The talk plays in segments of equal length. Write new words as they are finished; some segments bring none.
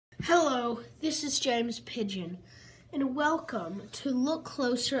Hello, this is James Pigeon, and welcome to Look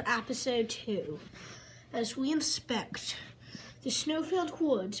Closer Episode 2, as we inspect the snow-filled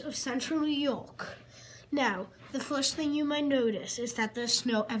woods of central New York. Now, the first thing you might notice is that there's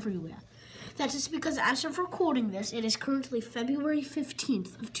snow everywhere. That is because as of recording this, it is currently February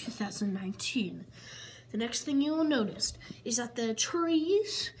 15th of 2019. The next thing you will notice is that the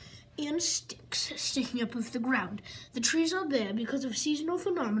trees and sticks sticking up of the ground. The trees are there because of a seasonal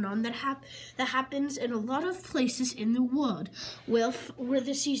phenomenon that happens in a lot of places in the world where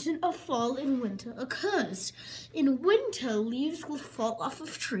the season of fall and winter occurs. In winter, leaves will fall off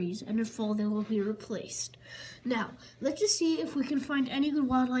of trees, and in fall they will be replaced. Now, let's just see if we can find any good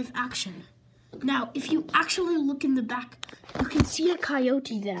wildlife action. Now, if you actually look in the back, you can see a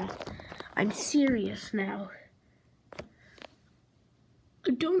coyote there. I'm serious now. I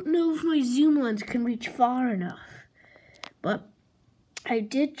don't know if my zoom lens can reach far enough, but I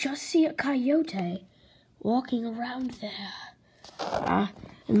did just see a coyote walking around there.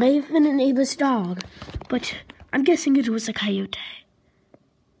 It may have been a neighbor's dog, but I'm guessing it was a coyote.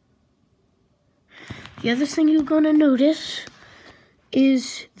 The other thing you're going to notice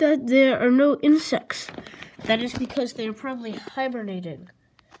is that there are no insects. That is because they're probably hibernating.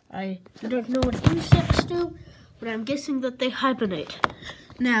 I don't know what insects do, but I'm guessing that they hibernate.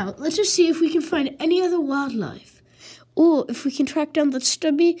 Now, let's just see if we can find any other wildlife, or if we can track down that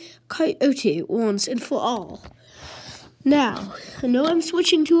stubby coyote once and for all. Now, I know I'm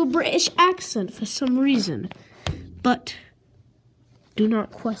switching to a British accent for some reason, but do not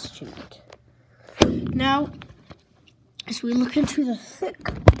question it. Now, as we look into the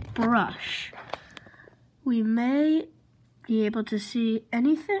thick brush, we may be able to see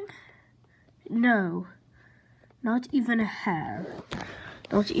anything? No, not even a hair.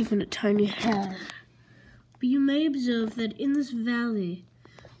 Not even a tiny hair. But you may observe that in this valley,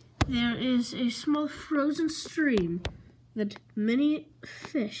 there is a small frozen stream that many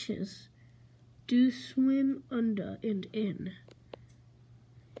fishes do swim under and in.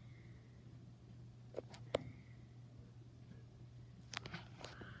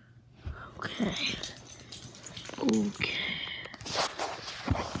 Okay.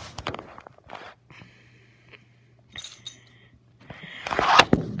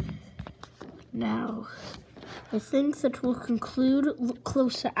 Now, I think that will conclude Look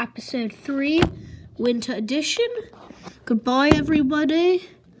Closer Episode 3, Winter Edition. Goodbye, everybody.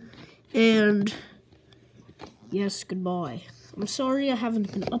 And, yes, goodbye. I'm sorry I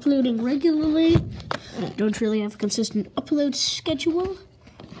haven't been uploading regularly. Don't really have a consistent upload schedule.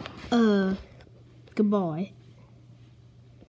 Goodbye.